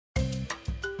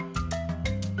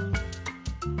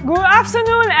Good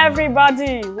afternoon,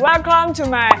 everybody. Welcome to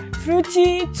my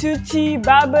Fruity Tutti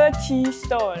Bubble Tea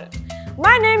stall.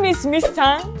 My name is Miss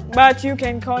Tan, but you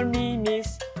can call me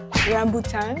Mrs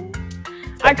Rambu-Tan.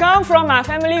 I come from a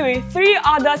family with 3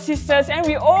 other sisters and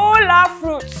we all love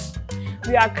fruits.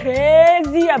 We are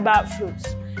crazy about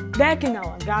fruits. Back in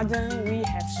our garden, we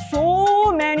have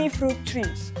so many fruit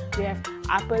trees. We have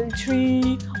apple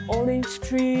tree, orange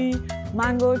tree,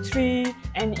 mango tree,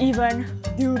 and even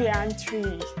durian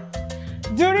tree.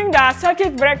 During the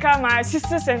circuit breaker, my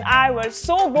sisters and I were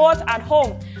so bored at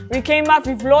home. We came up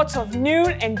with lots of new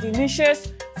and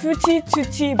delicious Fruity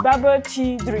Tutti bubble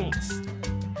tea drinks.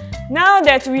 Now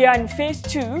that we are in phase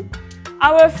 2,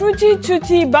 our Fruity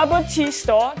Tutti bubble tea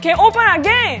store can open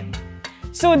again.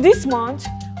 So this month,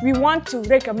 we want to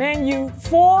recommend you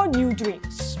 4 new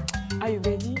drinks. Are you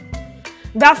ready?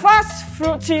 The first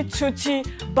Fruity Tutti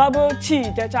bubble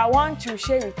tea that I want to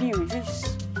share with you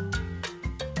is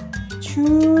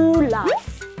True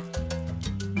Love.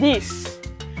 This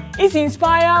is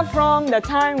inspired from the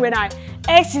time when I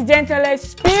accidentally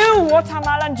spilled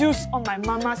watermelon juice on my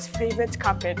mama's favorite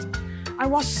carpet. I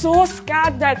was so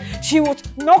scared that she would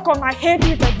knock on my head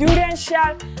with a durian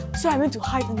shell, so I went to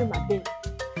hide under my bed.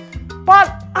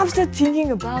 But after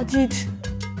thinking about it,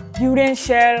 durian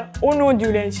shell or no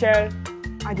durian shell,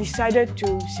 I decided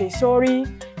to say sorry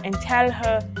and tell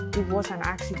her it was an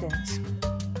accident.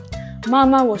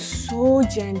 Mama was so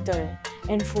gentle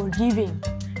and forgiving.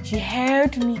 She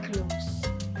held me close,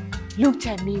 looked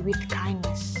at me with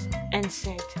kindness and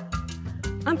said,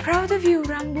 "I'm proud of you,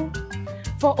 Rambu,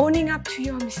 for owning up to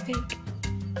your mistake.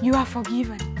 You are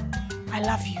forgiven. I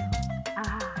love you."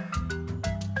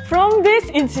 From this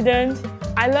incident,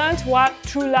 I learned what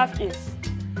true love is.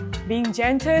 Being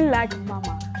gentle like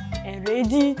Mama and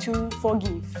ready to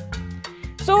forgive.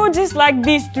 So just like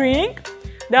this drink,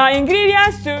 the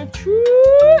ingredients to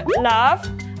true love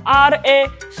are a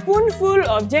spoonful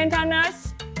of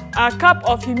gentleness, a cup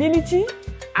of humility,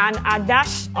 and a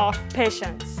dash of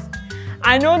patience.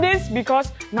 I know this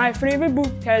because my favorite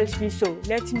book tells me so.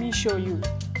 Let me show you.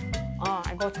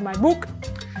 I got my book.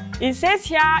 It says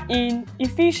here in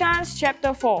Ephesians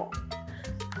chapter 4,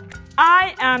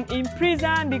 I am in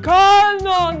prison because...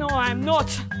 No, I'm not.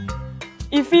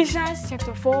 Ephesians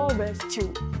chapter 4 verse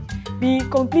 2. Be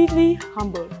completely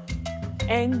humble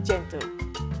and gentle,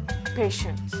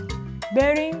 patient,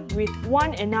 bearing with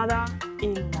one another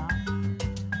in love.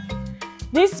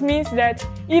 This means that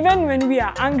even when we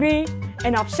are angry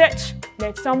and upset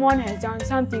that someone has done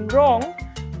something wrong,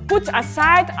 put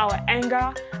aside our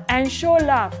anger and show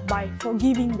love by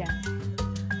forgiving them,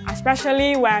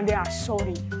 especially when they are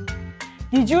sorry.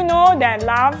 Did you know that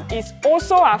love is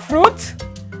also a fruit?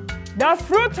 The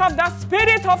fruit of the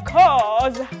Spirit, of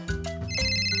course.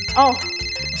 Oh,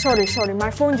 sorry, my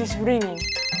phone is ringing.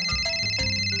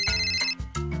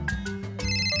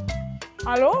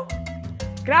 Hello?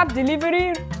 Grab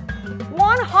delivery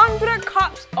 100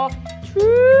 cups of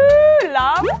true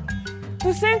love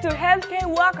to send to healthcare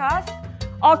workers.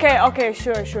 Okay,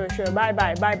 sure. Bye.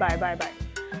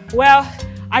 Well,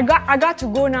 I got to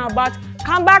go now, but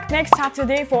come back next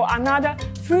Saturday for another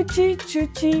Fruity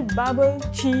Tutti bubble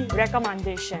tea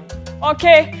recommendation.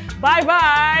 Okay,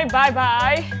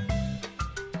 bye.